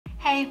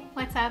Hey,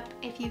 what's up?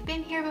 If you've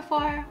been here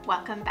before,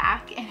 welcome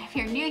back. And if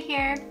you're new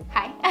here,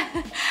 hi.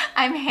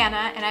 I'm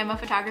Hannah and I'm a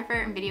photographer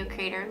and video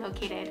creator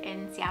located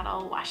in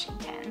Seattle,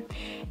 Washington.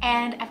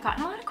 And I've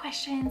gotten a lot of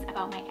questions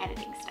about my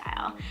editing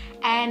style.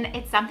 And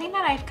it's something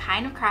that I've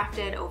kind of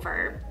crafted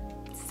over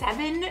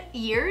 7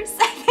 years,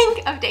 I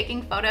think, of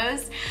taking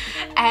photos.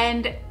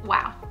 And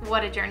wow,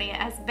 what a journey it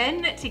has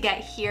been to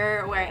get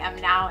here where I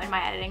am now in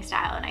my editing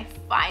style. And I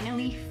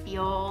finally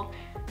feel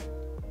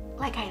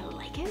like I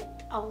like it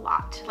a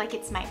lot, like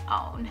it's my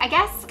own. I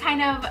guess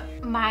kind of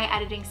my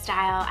editing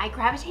style, I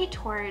gravitate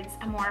towards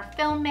a more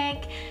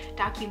filmic,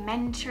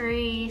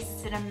 documentary,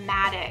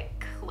 cinematic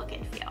look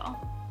and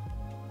feel.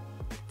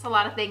 It's a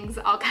lot of things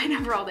all kind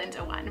of rolled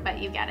into one, but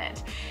you get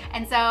it.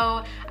 And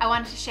so I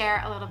wanted to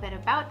share a little bit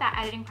about that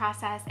editing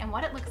process and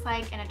what it looks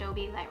like in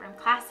Adobe Lightroom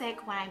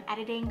Classic when I'm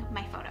editing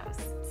my photos.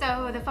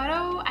 So the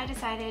photo I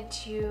decided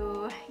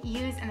to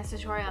use in this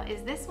tutorial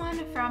is this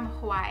one from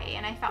Hawaii,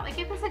 and I felt like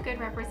it was a good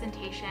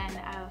representation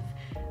of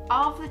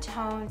all of the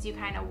tones you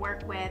kind of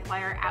work with while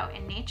you're out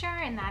in nature,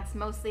 and that's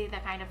mostly the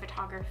kind of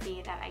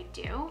photography that I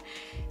do.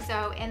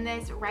 So in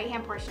this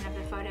right-hand portion of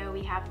the photo,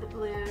 we have the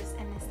blues.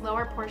 In this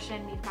lower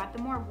portion, we've got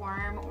the more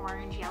warm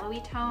orange,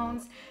 yellowy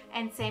tones,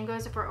 and same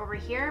goes for over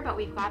here, but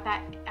we've got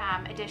that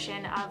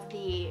addition of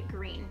the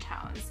green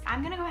tones.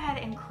 I'm gonna go ahead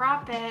and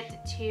crop it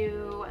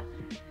to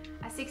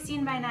a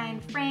 16:9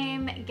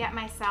 frame, get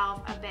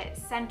myself a bit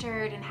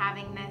centered and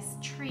having this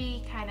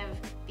tree kind of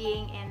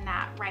being in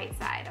that right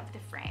side of the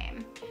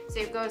frame. So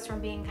it goes from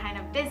being kind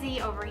of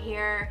busy over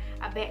here,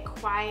 a bit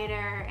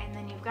quieter, and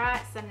then you've got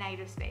some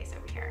negative space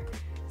over here.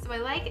 So I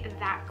like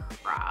that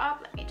crop.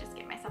 Let me just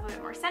get myself a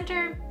bit more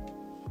center.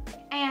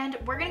 And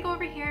we're gonna go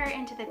over here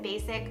into the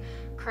basic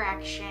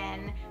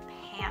correction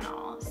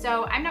panel.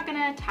 So I'm not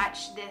gonna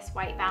touch this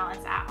white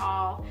balance at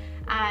all.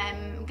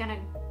 I'm gonna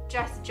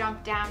just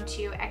jump down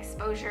to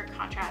exposure,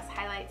 contrast,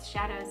 highlights,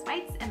 shadows,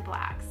 whites, and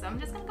blacks. So I'm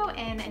just gonna go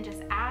in and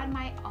just add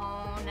my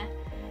own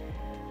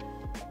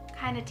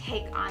kind of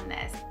take on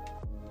this.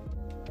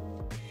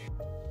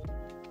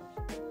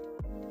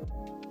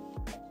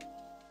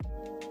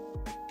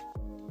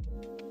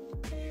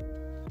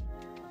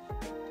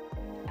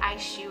 I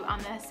shoot on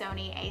the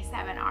Sony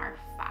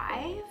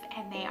a7R5,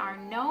 and they are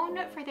known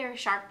for their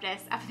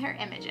sharpness of their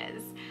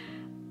images.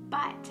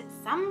 But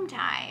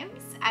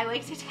sometimes I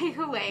like to take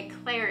away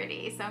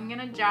clarity. So I'm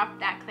gonna drop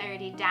that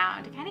clarity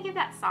down to kind of give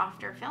that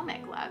softer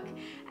filmic look.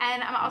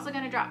 And I'm also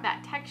gonna drop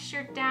that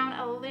texture down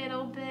a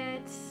little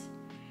bit.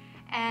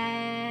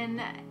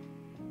 And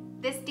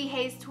this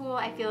dehaze tool,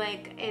 I feel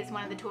like, is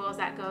one of the tools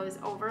that goes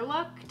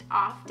overlooked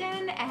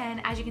often.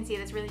 And as you can see,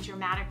 this really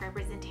dramatic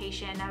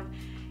representation of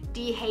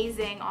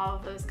dehazing all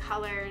of those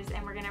colors,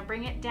 and we're gonna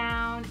bring it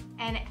down,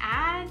 and it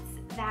adds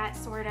that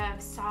sort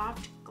of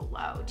soft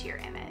glow to your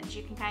image.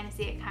 You can kind of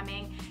see it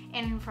coming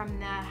in from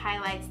the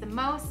highlights the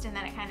most, and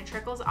then it kind of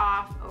trickles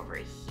off over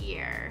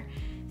here.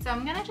 So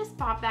I'm gonna just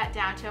pop that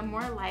down to a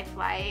more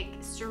lifelike,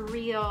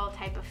 surreal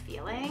type of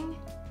feeling,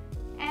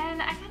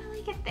 and I kind of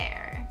like it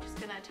there.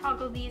 Just gonna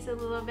toggle these a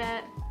little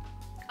bit.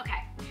 Okay.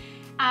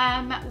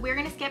 We're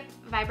gonna skip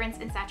vibrance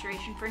and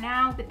saturation for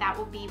now, but that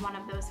will be one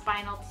of those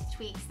final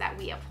tweaks that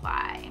we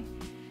apply.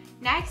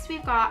 Next,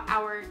 we've got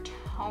our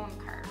tone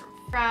curve.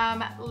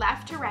 From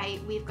left to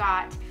right, we've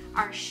got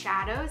our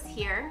shadows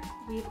here,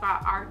 we've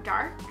got our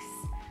darks,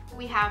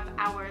 we have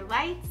our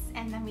lights,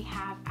 and then we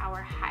have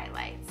our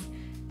highlights.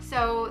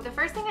 So the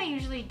first thing I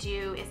usually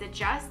do is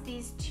adjust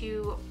these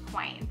 2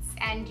 points.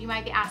 And you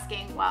might be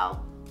asking,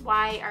 well,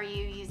 why are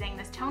you using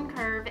this tone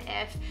curve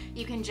if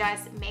you can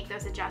just make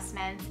those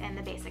adjustments in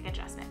the basic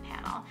adjustment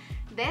panel?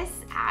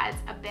 This adds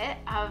a bit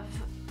of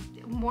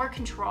more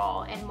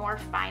control and more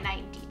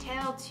finite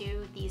detail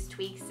to these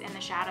tweaks in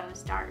the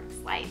shadows, darks,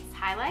 lights,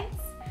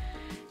 highlights.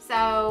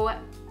 So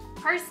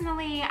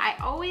personally, I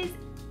always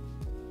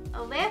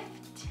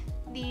lift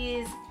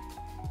these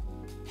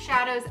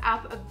shadows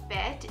up a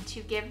bit to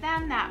give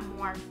them that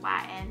more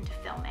flattened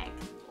filmic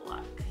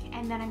look.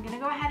 And then I'm gonna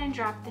go ahead and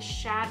drop the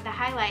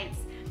highlights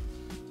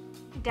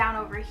down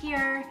over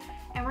here,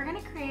 and we're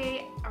gonna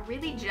create a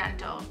really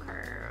gentle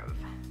curve.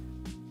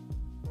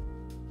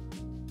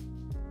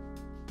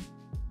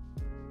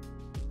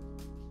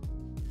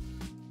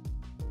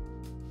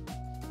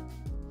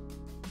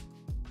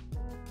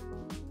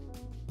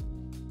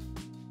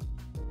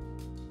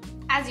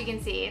 As you can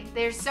see,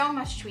 there's so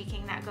much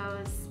tweaking that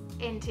goes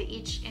into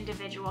each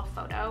individual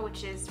photo,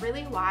 which is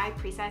really why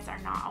presets are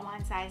not a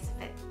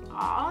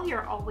one-size-fits-all.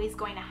 You're always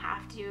going to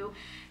have to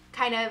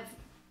kind of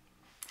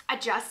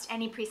adjust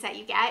any preset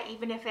you get,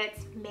 even if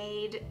it's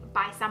made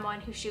by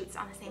someone who shoots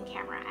on the same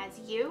camera as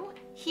you.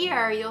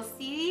 Here, you'll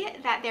see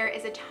that there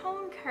is a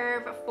tone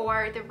curve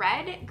for the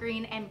red,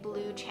 green, and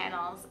blue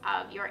channels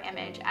of your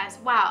image as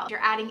well.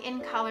 You're adding in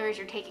colors,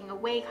 you're taking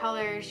away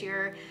colors,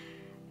 you're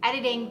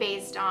editing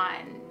based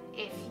on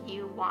if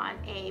you want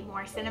a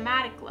more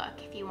cinematic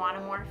look, if you want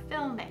a more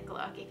filmic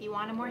look, if you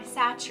want a more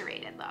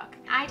saturated look.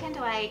 I tend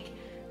to like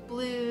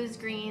blues,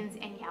 greens,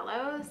 and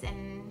yellows,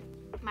 and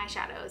my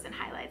shadows and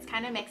highlights,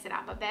 kind of mix it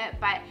up a bit,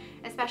 but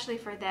especially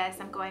for this,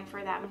 I'm going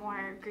for that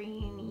more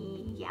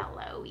greeny,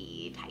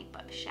 yellowy type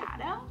of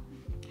shadow.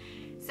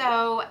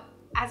 So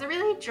as a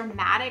really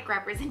dramatic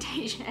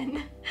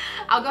representation,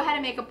 I'll go ahead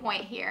and make a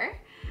point here,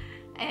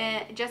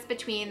 just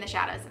between the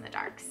shadows and the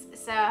darks.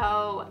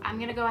 So I'm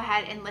gonna go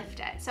ahead and lift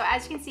it. So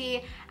as you can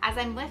see, as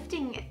I'm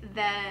lifting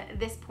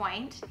this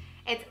point,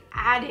 it's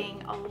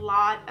adding a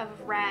lot of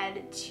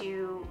red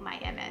to my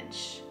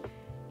image.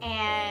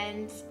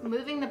 And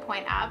moving the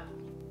point up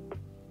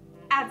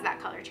adds that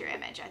color to your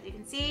image, as you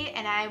can see.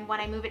 And when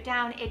I move it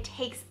down, it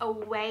takes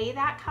away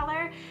that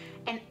color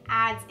and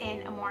adds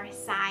in a more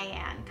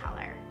cyan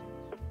color.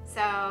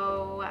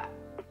 So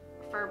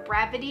for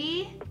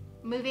brevity,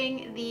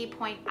 moving the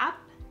point up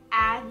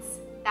adds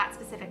that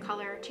specific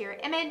color to your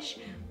image.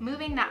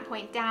 Moving that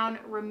point down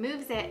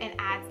removes it and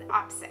adds the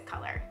opposite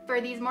color. For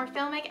these more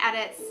filmic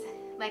edits,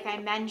 like I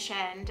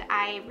mentioned,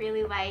 I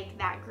really like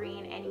that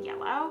green and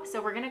yellow.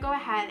 So we're gonna go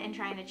ahead and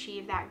try and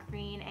achieve that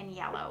green and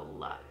yellow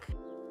look.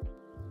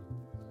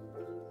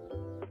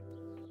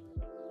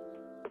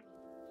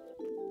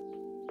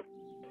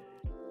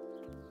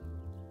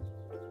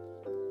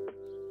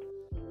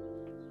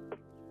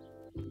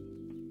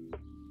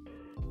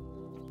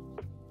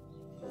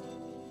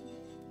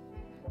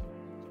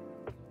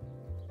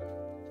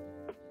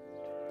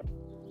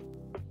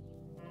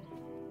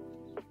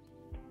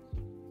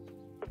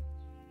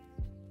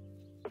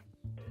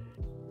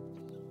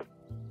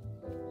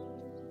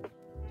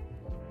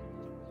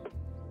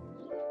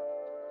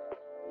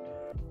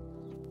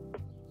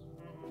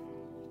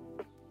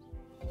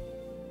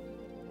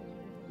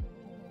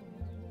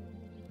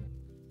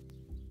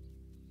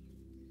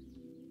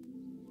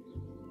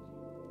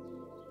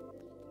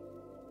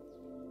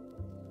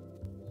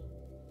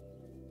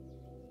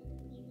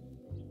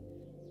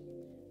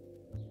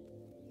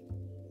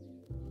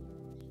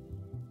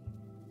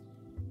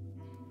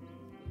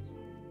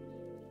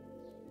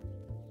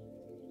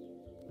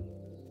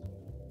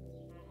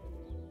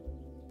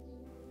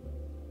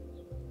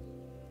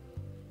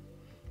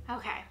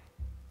 Okay,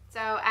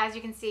 so as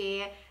you can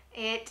see,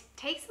 it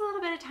takes a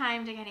little bit of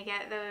time to kind of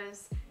get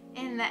those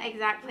in the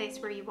exact place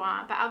where you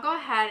want, but I'll go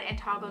ahead and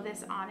toggle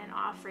this on and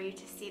off for you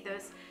to see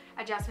those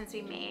adjustments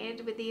we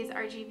made with these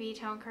RGB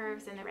tone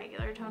curves and the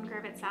regular tone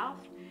curve itself.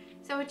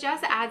 So it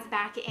just adds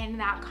back in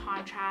that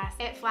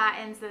contrast. It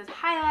flattens those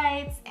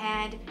highlights,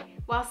 and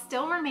while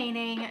still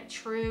remaining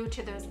true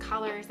to those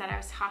colors that I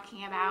was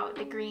talking about,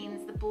 the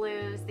greens, the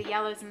blues, the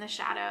yellows, and the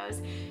shadows,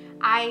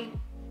 I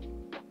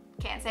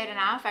can't say it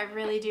enough. I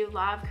really do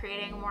love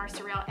creating a more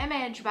surreal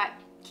image, but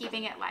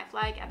keeping it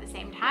lifelike at the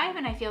same time.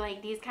 And I feel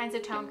like these kinds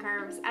of tone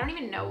curves, I don't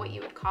even know what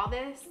you would call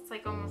this. It's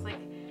like almost like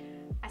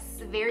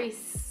a very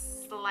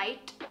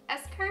slight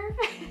S-curve.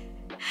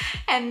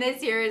 And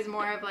this here is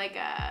more of like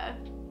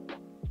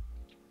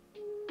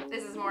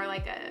this is more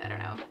like a, I don't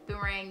know,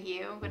 boomerang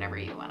U, whatever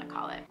you want to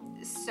call it.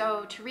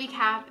 So to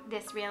recap,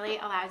 this really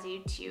allows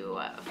you to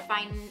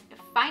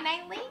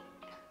finitely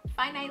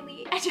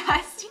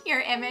adjust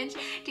your image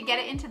to get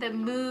it into the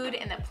mood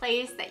and the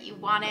place that you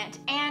want it.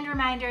 And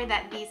reminder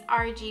that these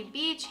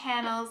RGB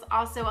channels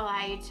also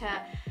allow you to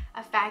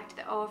affect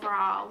the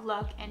overall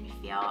look and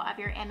feel of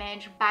your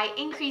image by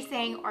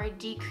increasing or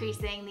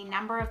decreasing the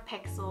number of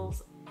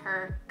pixels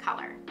per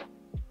color.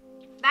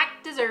 That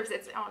deserves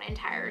its own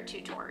entire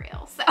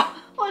tutorial, so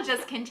we'll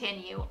just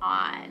continue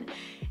on.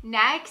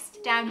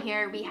 Next, down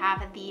here we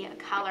have the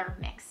color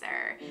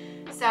mixer.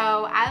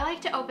 So I like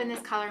to open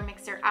this color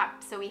mixer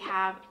up so we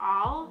have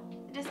all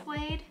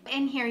displayed.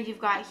 In here you've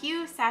got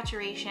hue,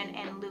 saturation,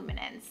 and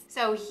luminance.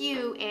 So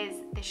hue is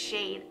the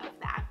shade of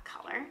that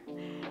color,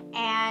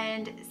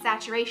 and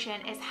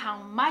saturation is how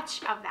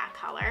much of that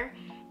color,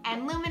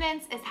 and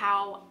luminance is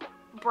how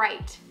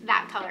bright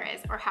that color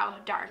is or how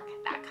dark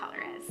that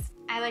color is.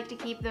 I like to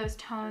keep those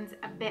tones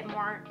a bit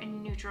more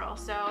neutral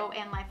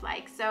and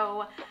lifelike.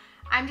 So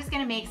I'm just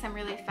gonna make some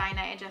really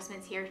finite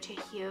adjustments here to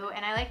hue,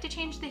 and I like to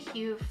change the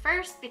hue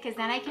first because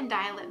then I can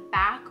dial it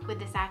back with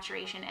the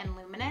saturation and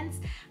luminance.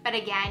 But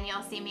again,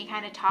 you'll see me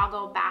kind of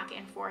toggle back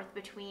and forth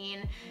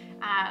between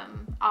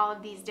all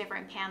of these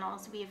different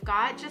panels we've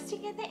got just to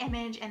get the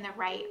image in the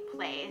right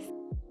place.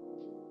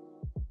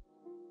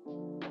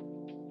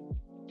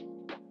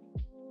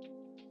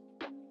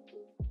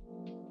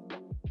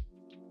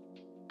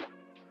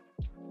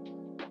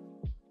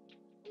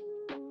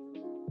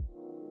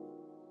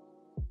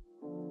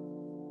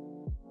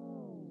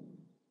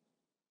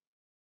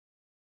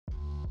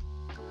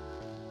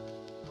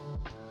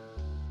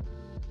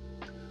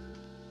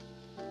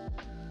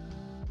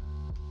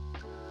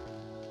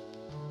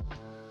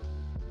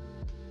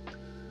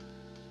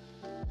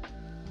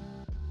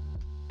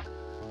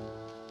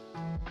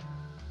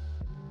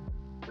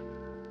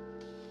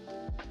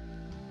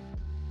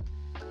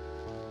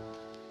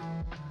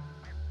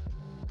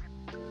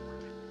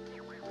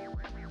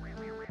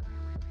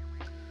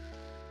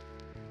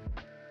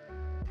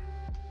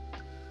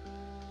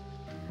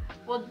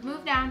 We'll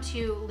move down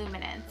to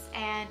luminance,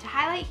 and to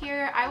highlight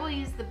here I will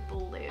use the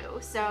blue.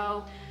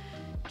 So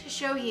to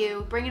show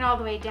you, bring it all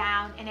the way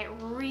down, and it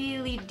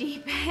really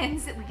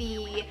deepens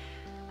the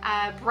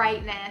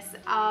brightness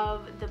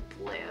of the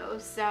blue.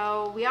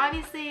 So we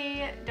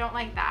obviously don't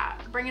like that.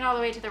 Bring it all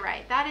the way to the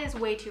right. That is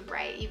way too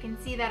bright. You can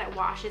see that it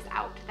washes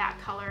out that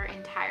color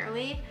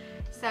entirely.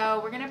 So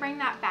we're gonna bring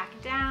that back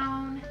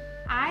down.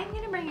 I'm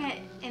gonna bring it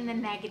in the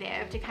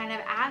negative to kind of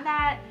add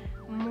that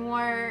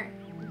more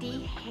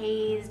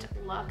dehazed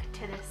look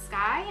to the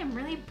sky and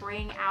really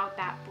bring out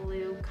that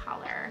blue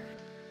color.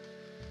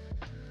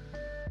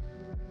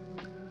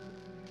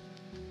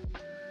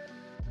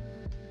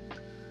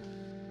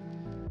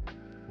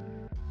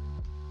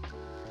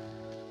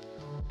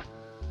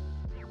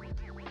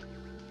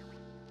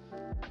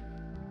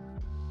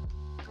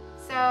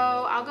 So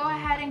I'll go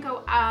ahead and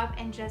go up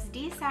and just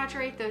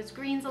desaturate those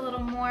greens a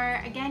little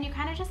more. Again, you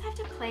kind of just have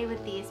to play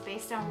with these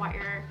based on what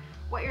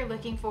you're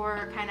looking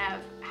for, kind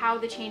of how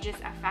the changes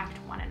affect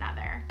one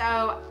another.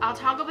 So I'll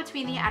toggle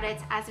between the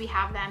edits as we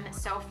have them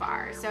so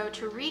far. So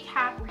to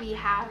recap, we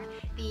have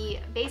the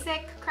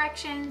basic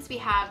corrections, we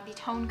have the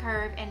tone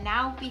curve, and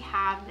now we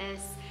have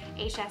this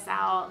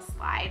HSL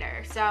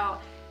slider. So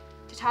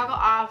to toggle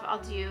off, I'll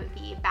do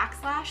the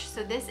backslash.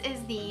 So this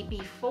is the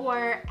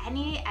before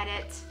any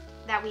edit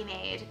that we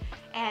made,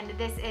 and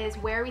this is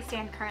where we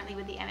stand currently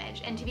with the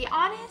image. And to be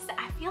honest,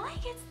 I feel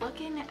like it's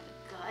looking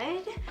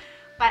good,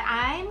 but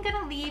I'm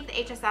gonna leave the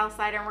HSL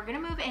slider and we're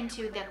gonna move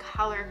into the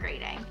color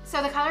grading.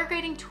 So the color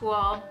grading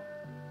tool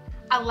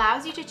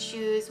allows you to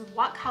choose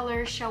what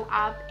colors show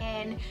up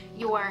in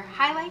your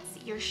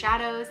highlights, your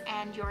shadows,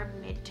 and your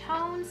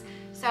midtones.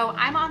 So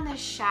I'm on the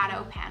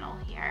shadow panel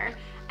here.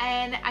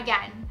 And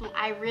again,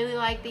 I really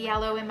like the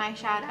yellow in my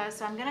shadow,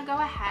 so I'm gonna go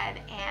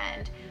ahead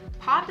and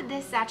pop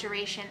this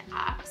saturation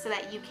up so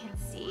that you can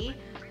see,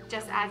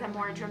 just as a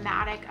more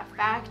dramatic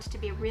effect, to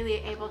be really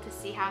able to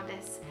see how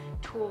this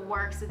tool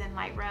works within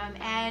Lightroom.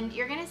 And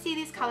you're gonna see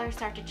these colors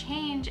start to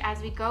change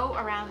as we go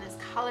around this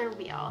color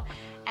wheel.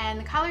 And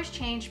the colors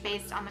change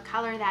based on the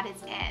color that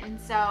it's in.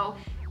 So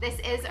this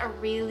is a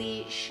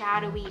really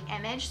shadowy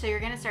image, so you're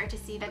gonna start to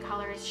see the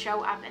colors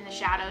show up in the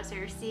shadow. So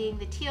you're seeing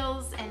the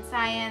teals and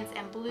cyans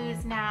and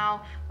blues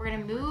now. We're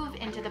gonna move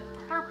into the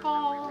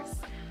purples,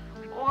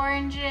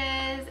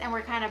 oranges, and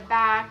we're kind of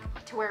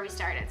back to where we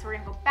started. So we're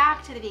gonna go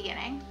back to the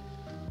beginning.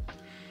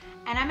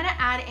 And I'm gonna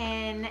add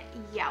in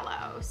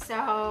yellow.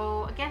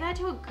 So get that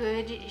to a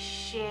good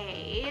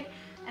shade.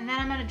 And then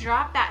I'm gonna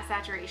drop that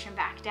saturation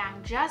back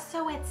down just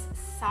so it's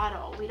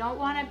subtle. We don't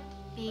wanna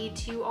be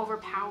too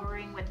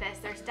overpowering with this.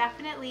 There's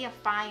definitely a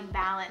fine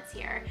balance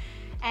here.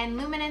 And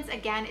luminance,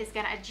 again, is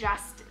gonna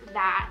adjust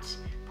that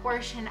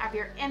portion of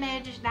your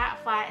image. That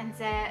flattens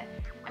it.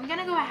 I'm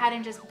gonna go ahead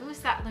and just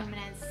boost that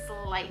luminance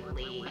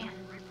slightly.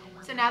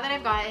 So now that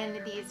I've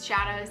gotten these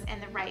shadows in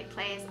the right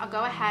place, I'll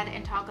go ahead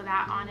and toggle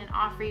that on and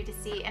off for you to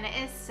see, and it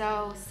is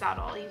so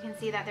subtle. You can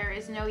see that there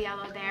is no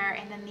yellow there,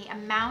 and then the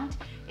amount,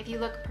 if you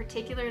look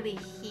particularly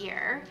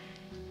here,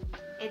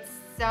 it's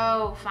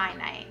so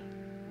finite.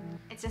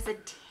 It's just a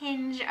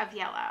tinge of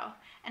yellow,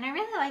 and I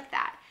really like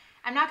that.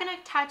 I'm not gonna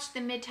touch the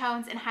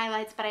midtones and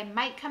highlights, but I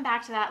might come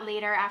back to that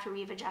later after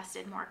we've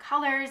adjusted more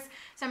colors.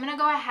 So I'm gonna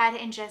go ahead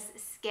and just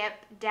skip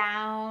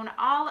down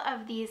all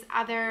of these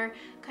other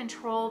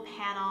control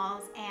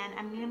panels, and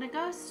I'm gonna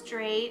go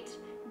straight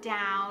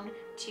down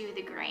to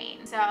the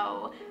grain.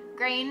 So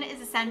grain is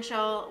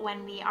essential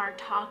when we are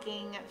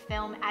talking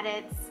film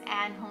edits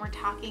and when we're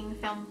talking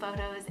film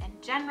photos in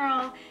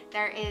general.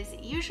 There is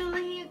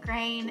usually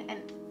grain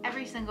in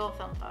every single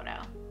film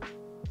photo.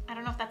 I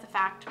don't know if that's a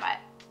fact, but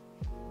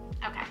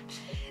okay.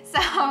 So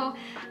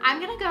I'm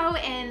gonna go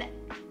and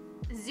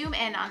zoom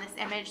in on this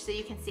image so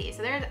you can see.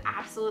 So there's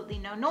absolutely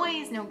no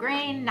noise, no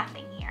grain,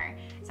 nothing here.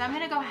 So I'm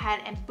gonna go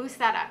ahead and boost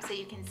that up so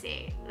you can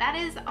see. That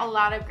is a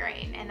lot of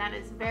grain, and that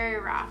is very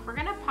rough. We're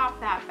gonna pop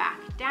that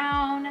back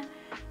down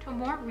to a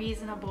more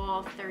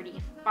reasonable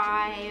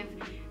 35.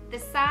 The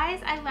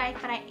size I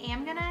like, but I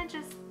am gonna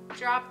just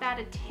drop that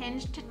a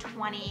tinge to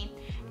 20.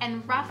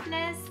 And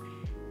roughness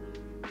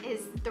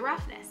is the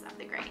roughness of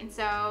the grain.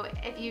 So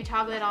if you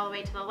toggle it all the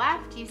way to the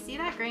left, you see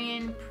that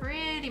grain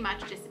pretty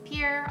much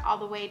disappear. All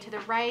the way to the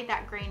right,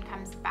 that grain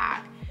comes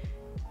back.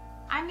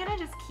 I'm gonna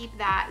just keep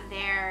that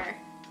there,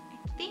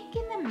 I think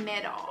in the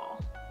middle,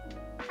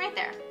 right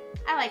there.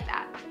 I like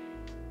that.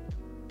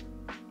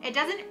 It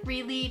doesn't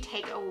really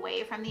take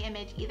away from the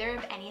image either.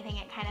 If anything,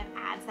 it kind of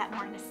adds that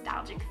more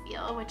nostalgic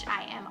feel, which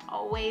I am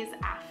always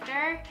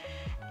after.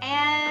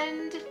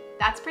 And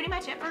that's pretty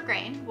much it for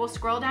grain. We'll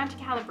scroll down to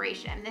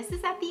calibration. This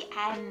is at the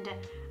end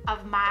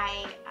of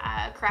my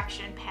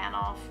correction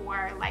panel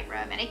for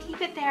Lightroom, and I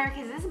keep it there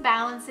because this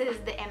balances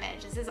the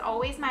image. This is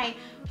always my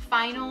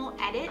final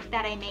edit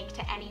that I make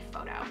to any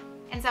photo.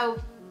 And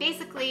so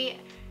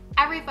basically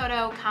every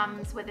photo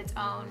comes with its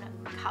own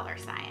color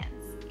science,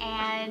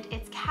 and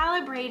it's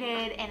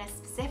calibrated in a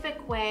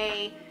specific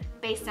way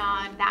based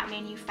on that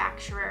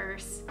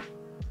manufacturer's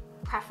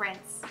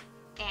preference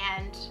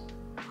and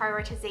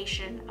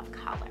prioritization of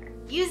color.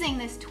 Using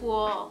this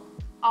tool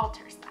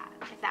alters that,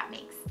 if that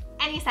makes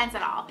any sense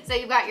at all. So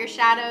you've got your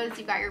shadows,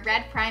 you've got your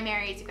red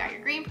primaries, you've got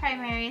your green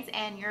primaries,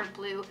 and your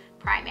blue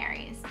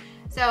primaries.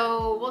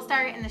 So we'll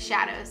start in the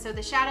shadows. So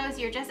the shadows,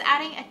 you're just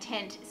adding a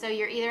tint. So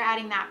you're either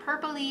adding that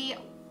purpley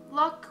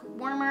look,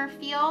 warmer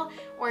feel,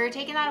 or you're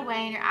taking that away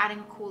and you're adding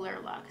a cooler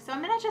look. So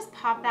I'm gonna just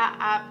pop that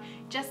up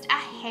just a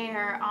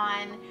hair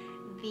on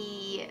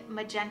the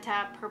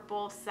magenta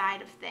purple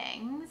side of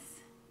things,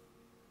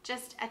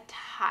 just a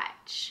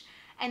touch.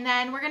 And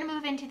then we're gonna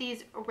move into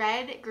these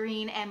red,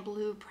 green, and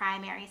blue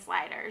primary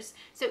sliders.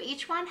 So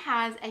each one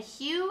has a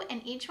hue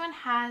and each one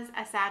has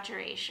a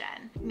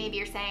saturation. Maybe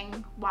you're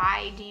saying,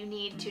 why do you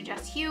need to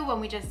adjust hue when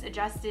we just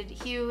adjusted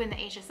hue in the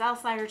HSL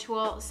slider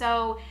tool?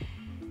 So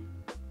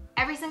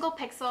every single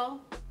pixel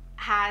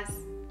has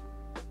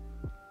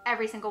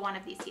every single one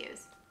of these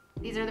hues.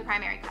 These are the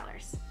primary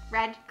colors,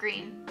 red,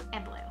 green,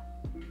 and blue.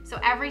 So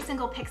every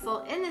single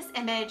pixel in this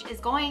image is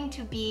going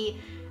to be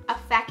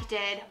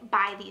affected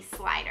by these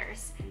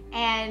sliders,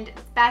 and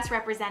it's best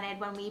represented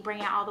when we bring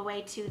it all the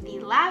way to the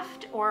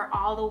left or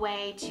all the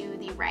way to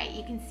the right.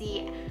 You can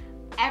see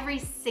every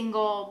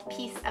single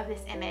piece of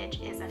this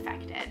image is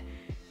affected.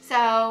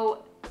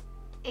 So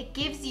it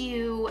gives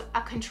you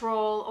a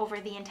control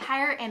over the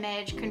entire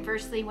image.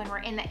 Conversely, when we're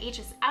in the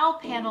HSL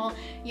panel,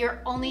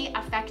 you're only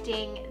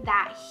affecting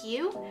that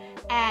hue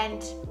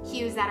and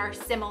hues that are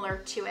similar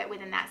to it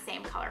within that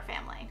same color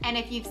family. And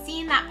if you've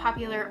seen that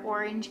popular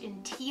orange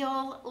and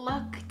teal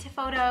look to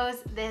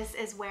photos, this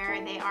is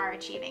where they are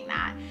achieving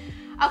that.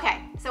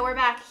 Okay, so we're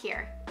back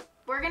here.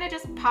 We're gonna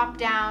just pop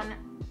down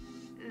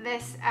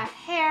this a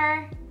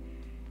hair,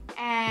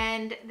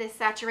 and this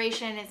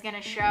saturation is going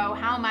to show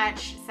how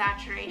much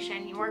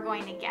saturation you're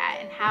going to get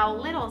and how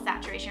little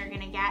saturation you're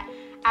going to get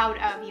out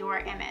of your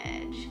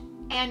image.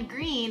 And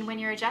green, when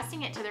you're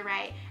adjusting it to the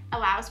right,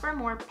 allows for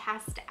more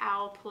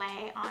pastel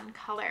play on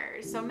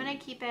colors. So I'm going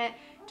to keep it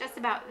just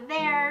about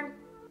there.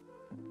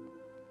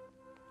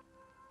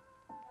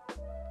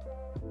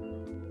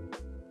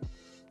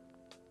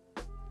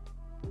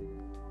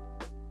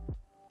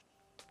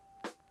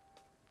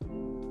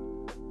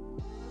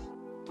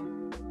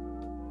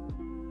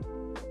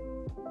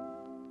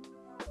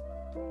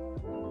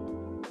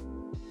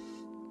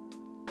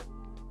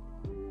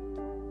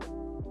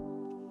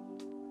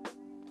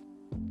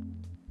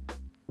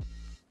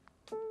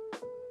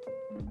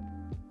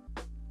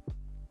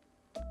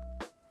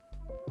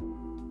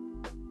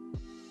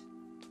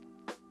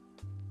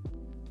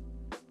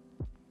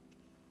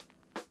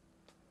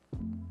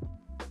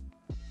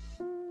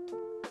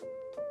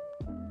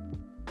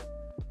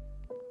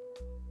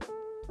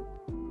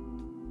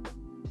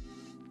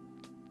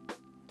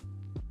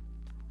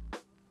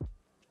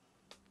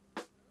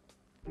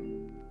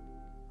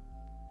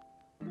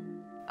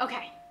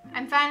 Okay,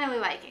 I'm finally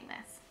liking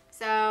this.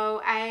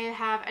 So I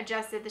have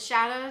adjusted the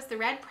shadows, the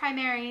red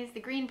primaries, the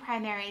green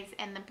primaries,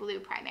 and the blue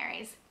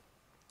primaries.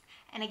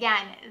 And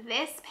again,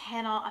 this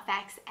panel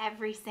affects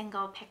every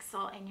single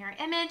pixel in your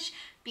image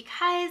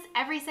because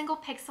every single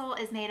pixel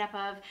is made up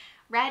of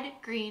red,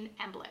 green,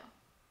 and blue.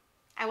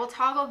 I will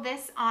toggle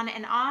this on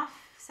and off.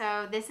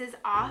 So this is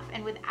off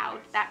and without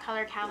that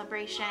color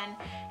calibration,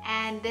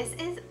 and this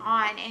is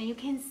on, and you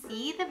can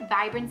see the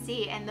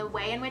vibrancy and the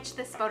way in which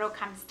this photo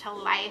comes to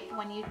life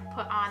when you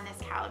put on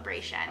this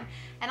calibration.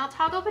 And I'll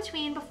toggle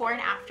between before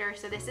and after.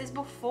 So this is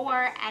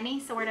before any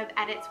sort of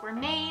edits were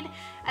made,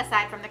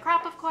 aside from the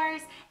crop, of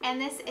course, and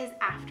this is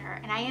after.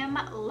 And I am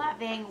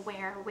loving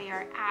where we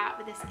are at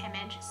with this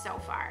image so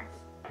far.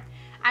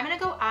 I'm gonna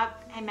go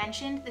up. I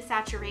mentioned the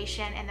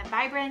saturation and the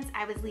vibrance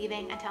I was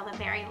leaving until the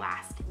very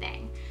last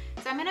thing.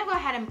 So I'm gonna go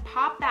ahead and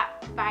pop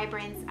that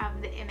vibrance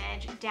of the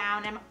image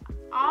down. I'm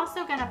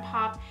also gonna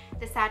pop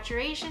the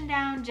saturation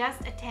down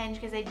just a tinge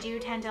because I do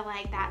tend to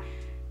like that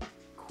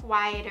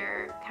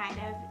quieter kind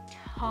of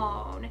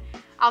tone.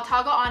 I'll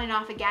toggle on and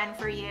off again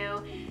for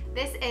you.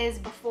 This is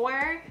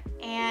before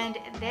and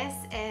this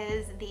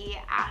is the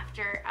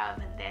after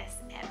of this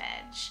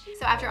image.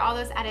 So after all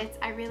those edits,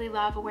 I really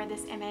love where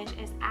this image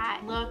is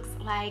at. It looks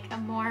like a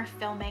more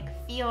filmic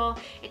feel.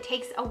 It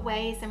takes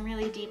away some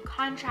really deep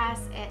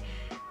contrast. It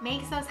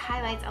makes those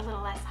highlights a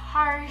little less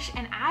harsh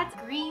and adds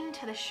green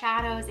to the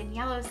shadows and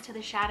yellows to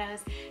the shadows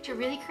to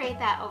really create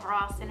that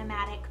overall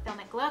cinematic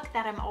filmic look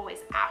that I'm always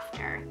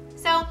after.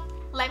 So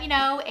let me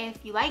know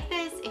if you like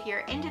this, if you're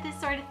into this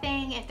sort of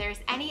thing, if there's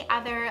any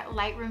other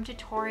Lightroom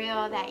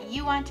tutorial that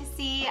you want to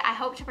see. I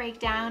hope to break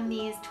down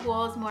these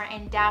tools more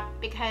in depth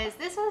because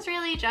this was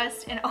really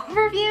just an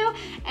overview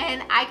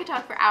and I could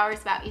talk for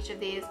hours about each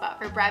of these, but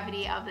for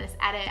brevity of this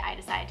edit, I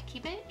decided to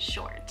keep it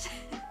short.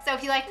 So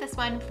if you like this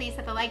one, please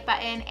hit the like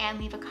button and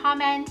leave a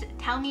comment.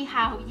 Tell me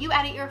how you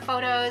edit your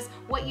photos,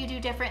 what you do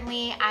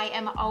differently. I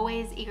am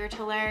always eager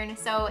to learn.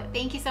 So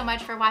thank you so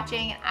much for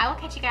watching and I will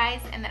catch you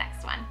guys in the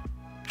next one.